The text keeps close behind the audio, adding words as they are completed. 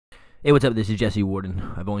Hey, what's up? This is Jesse Warden.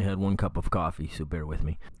 I've only had one cup of coffee, so bear with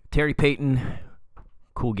me. Terry Paton,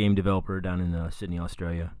 cool game developer down in Sydney,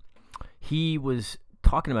 Australia. He was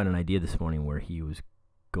talking about an idea this morning where he was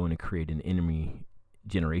going to create an enemy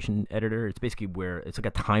generation editor. It's basically where it's like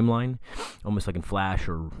a timeline, almost like in Flash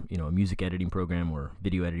or a music editing program or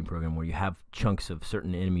video editing program, where you have chunks of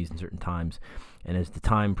certain enemies in certain times, and as the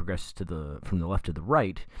time progresses from the left to the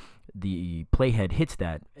right, the playhead hits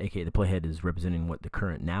that, aka the playhead is representing what the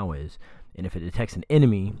current now is, and if it detects an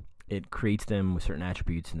enemy, it creates them with certain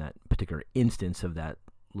attributes in that particular instance of that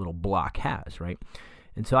little block has, right?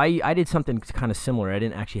 And so I did something kind of similar. I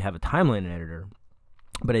didn't actually have a timeline editor,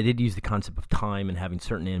 but I did use the concept of time and having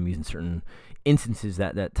certain enemies in certain instances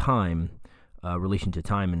that time, relation to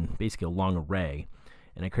time, and basically a long array.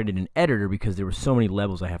 And I created an editor because there were so many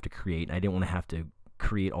levels I have to create, and I didn't want to have to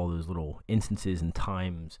create all those little instances and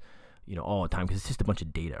times all the time, because it's just a bunch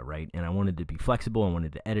of data, right? And I wanted to be flexible. I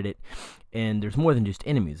wanted to edit it. And there's more than just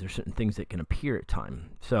enemies. There's certain things that can appear at time.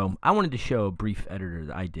 So I wanted to show a brief editor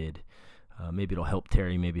that I did. Maybe it'll help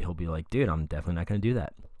Terry. Maybe he'll be like, dude, I'm definitely not going to do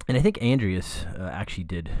that. And I think Andreas actually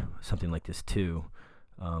did something like this too.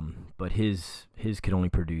 But his could only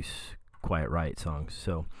produce Quiet Riot songs.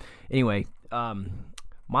 So anyway,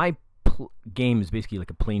 my game is basically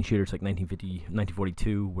like a plane shooter. It's like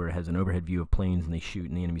 1942, where it has an overhead view of planes and they shoot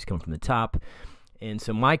and the enemies come from the top. And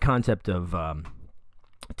so my concept of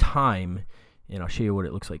time, and I'll show you what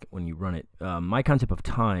it looks like when you run it. My concept of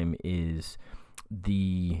time is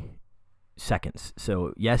the seconds.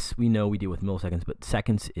 So yes, we know we deal with milliseconds, but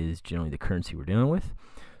seconds is generally the currency we're dealing with.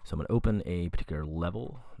 So I'm going to open a particular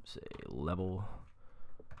level, say level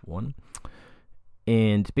 1.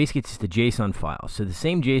 And basically, it's just a JSON file. So the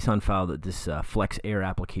same JSON file that this Flex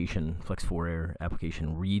 4 Air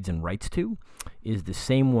application reads and writes to is the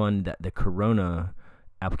same one that the Corona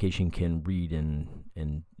application can read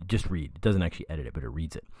and just read. It doesn't actually edit it, but it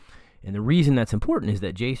reads it. And the reason that's important is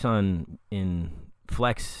that JSON in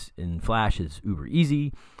Flex in Flash is uber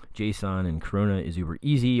easy. JSON in Corona is uber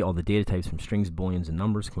easy. All the data types from strings, booleans, and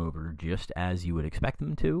numbers come over just as you would expect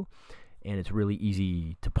them to. And it's really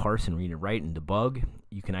easy to parse and read and write and debug.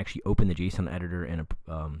 You can actually open the JSON editor and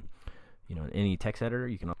any text editor.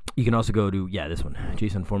 You can also go to this one,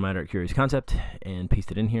 JSON formatter at Curious Concept, and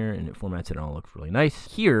paste it in here, and it formats it and all looks really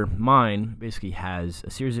nice. Here, mine basically has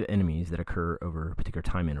a series of enemies that occur over particular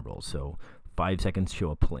time intervals. So 5 seconds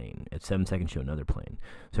show a plane, at 7 seconds show another plane.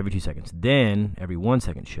 So every 2 seconds, then every 1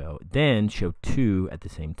 second show, then show 2 at the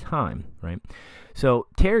same time, right? So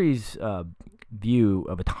Terry's view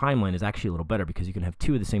of a timeline is actually a little better, because you can have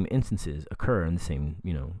 2 of the same instances occur in the same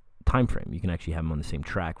time frame. You can actually have them on the same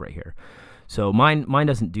track right here. So mine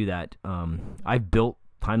doesn't do that. I've built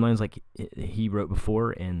timelines like he wrote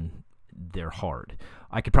before, and they're hard.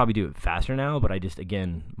 I could probably do it faster now, but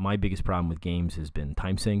again, my biggest problem with games has been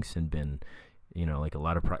time sinks and been like a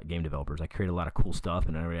lot of game developers. I create a lot of cool stuff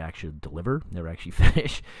and I never actually deliver, never actually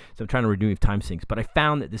finish. So I'm trying to remove time sinks, but I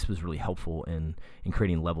found that this was really helpful in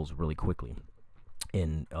creating levels really quickly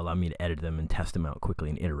and allow me to edit them and test them out quickly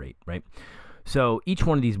and iterate, right? So each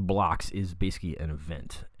one of these blocks is basically an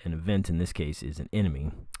event. An event in this case is an enemy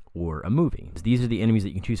or a movie. These are the enemies that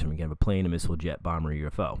you can choose from. You can have a plane, a missile, jet, bomber,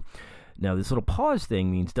 UFO. Now this little pause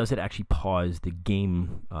thing means, does it actually pause the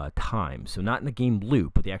game time? So not in the game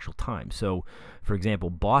loop, but the actual time. So for example,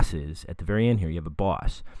 bosses, at the very end here, you have a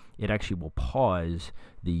boss. It actually will pause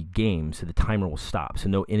the game, so the timer will stop. So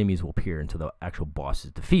no enemies will appear until the actual boss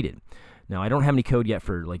is defeated. Now I don't have any code yet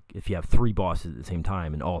for, like, if you have 3 bosses at the same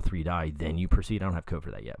time and all 3 die, then you proceed. I don't have code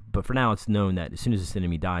for that yet. But for now, it's known that as soon as this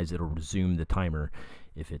enemy dies, it'll resume the timer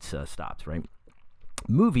if it's stopped, right?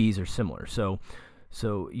 Movies are similar. So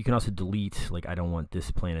you can also delete, like, I don't want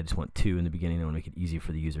this plane, I just want 2 in the beginning. I want to make it easy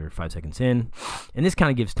for the user 5 seconds in. And this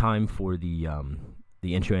kind of gives time for the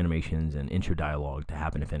intro animations and intro dialogue to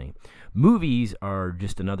happen, if any. Movies are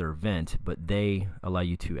just another event, but they allow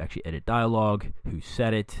you to actually edit dialogue, who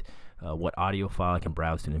said it, what audio file. I can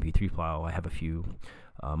browse to an MP3 file. I have a few.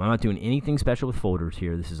 I'm not doing anything special with folders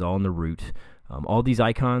here. This is all in the root. All these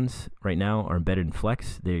icons right now are embedded in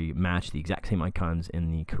Flex. They match the exact same icons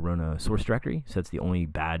in the Corona source directory, so that's the only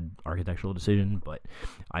bad architectural decision, but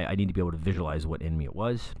I need to be able to visualize what enemy it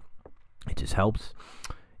was. It just helps.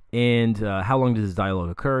 And how long does this dialogue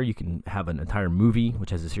occur? You can have an entire movie, which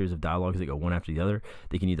has a series of dialogues that go one after the other.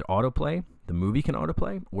 They can either autoplay, the movie can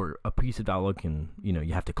autoplay, or a piece of dialogue can,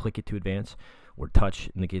 you have to click it to advance, or touch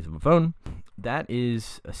in the case of a phone. That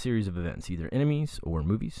is a series of events, either enemies or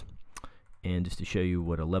movies. And just to show you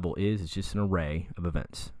what a level is, it's just an array of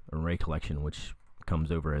events, an array collection, which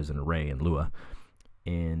comes over as an array in Lua.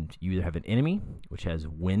 And you either have an enemy, which has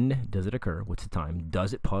when does it occur, what's the time,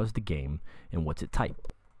 does it pause the game, and what's it type.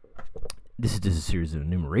 This is just a series of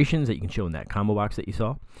enumerations that you can show in that combo box that you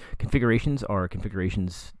saw. Configurations are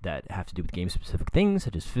configurations that have to do with game-specific things,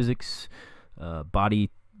 such as physics, body,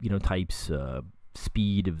 types,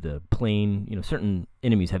 speed of the plane. Certain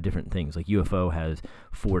enemies have different things. Like UFO has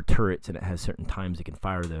 4 turrets, and it has certain times it can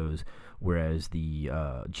fire those, whereas the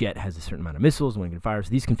jet has a certain amount of missiles when it can fire. So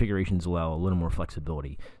these configurations allow a little more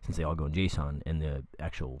flexibility since they all go in JSON, and the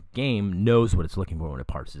actual game knows what it's looking for when it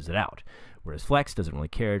parses it out. Whereas Flex doesn't really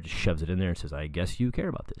care, just shoves it in there and says, I guess you care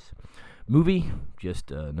about this. Movie, just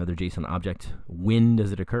another JSON object. When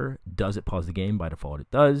does it occur? Does it pause the game? By default, it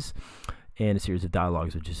does. And a series of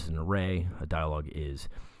dialogues, which is an array. A dialogue is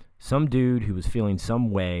some dude who was feeling some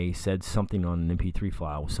way said something on an MP3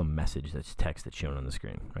 file with some message that's text that's shown on the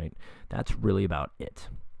screen, right? That's really about it.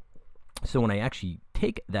 So when I actually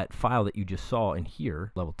take that file that you just saw in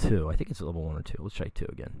here, level 2, I think it's level 1 or 2. Let's try 2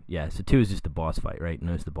 again. Yeah, so 2 is just the boss fight, right?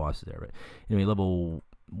 Notice the boss is there, right? Anyway, level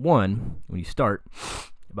 1, when you start,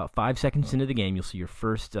 about 5 seconds into the game, you'll see your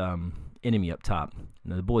first enemy up top.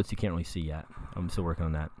 Now, the bullets you can't really see yet. I'm still working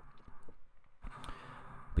on that.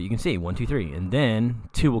 But you can see 1, 2, 3, and then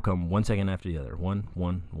 2 will come 1 second after the other. 1,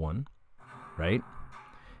 1, 1, right?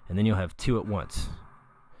 And then you'll have 2 at once.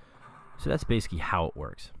 So that's basically how it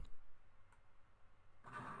works.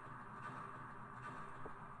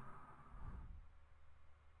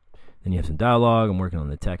 Then you have some dialogue. I'm working on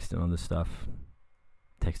the text and all this stuff.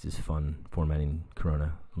 Text is fun formatting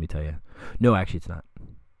Corona, let me tell you. No, actually it's not.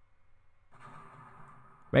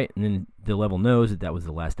 Right, and then the level knows that that was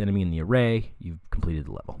the last enemy in the array. You've completed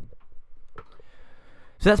the level.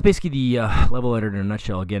 So that's basically the level editor in a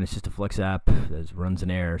nutshell. Again, it's just a Flex app that runs an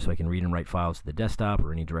error, so I can read and write files to the desktop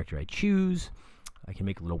or any directory I choose. I can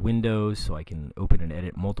make little windows, so I can open and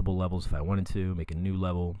edit multiple levels if I wanted to, make a new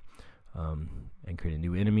level, and create a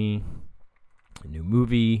new enemy, a new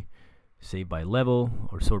movie, save by level,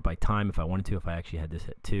 or sort by time if I wanted to. If I actually had this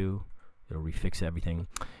at 2, it'll refix everything.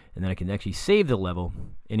 And then I can actually save the level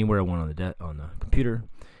anywhere I want on the computer,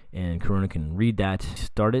 and Corona can read that,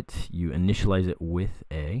 start it. You initialize it with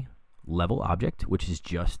a level object, which is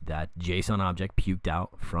just that JSON object puked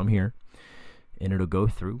out from here, and it'll go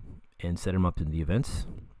through and set them up in the events.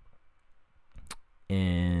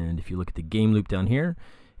 And if you look at the game loop down here,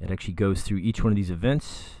 it actually goes through each one of these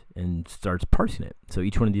events and starts parsing it. So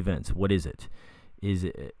each one of the events, what is it?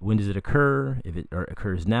 When does it occur? If it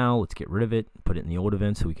occurs now, let's get rid of it, put it in the old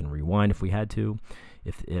event so we can rewind if we had to.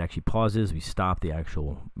 If it actually pauses, we stop the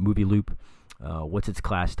actual movie loop. What's its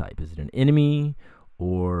class type? Is it an enemy,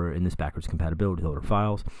 or in this backwards compatibility with other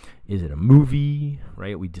files? Is it a movie,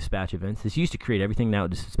 right? We dispatch events. This used to create everything. Now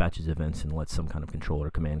it just dispatches events and lets some kind of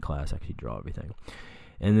controller command class actually draw everything.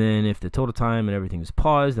 And then if the total time and everything is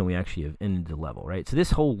paused, then we actually have ended the level, right? So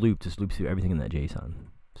this whole loop just loops through everything in that JSON.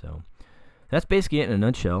 So that's basically it in a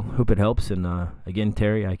nutshell. Hope it helps. And again,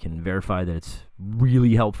 Terry, I can verify that it's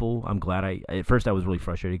really helpful. I'm glad at first I was really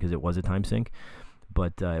frustrated because it was a time sink,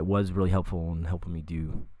 but it was really helpful in helping me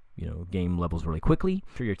do, game levels really quickly.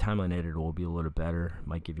 I'm sure your timeline editor will be a little better.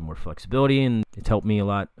 Might give you more flexibility, and it's helped me a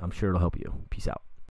lot. I'm sure it'll help you. Peace out.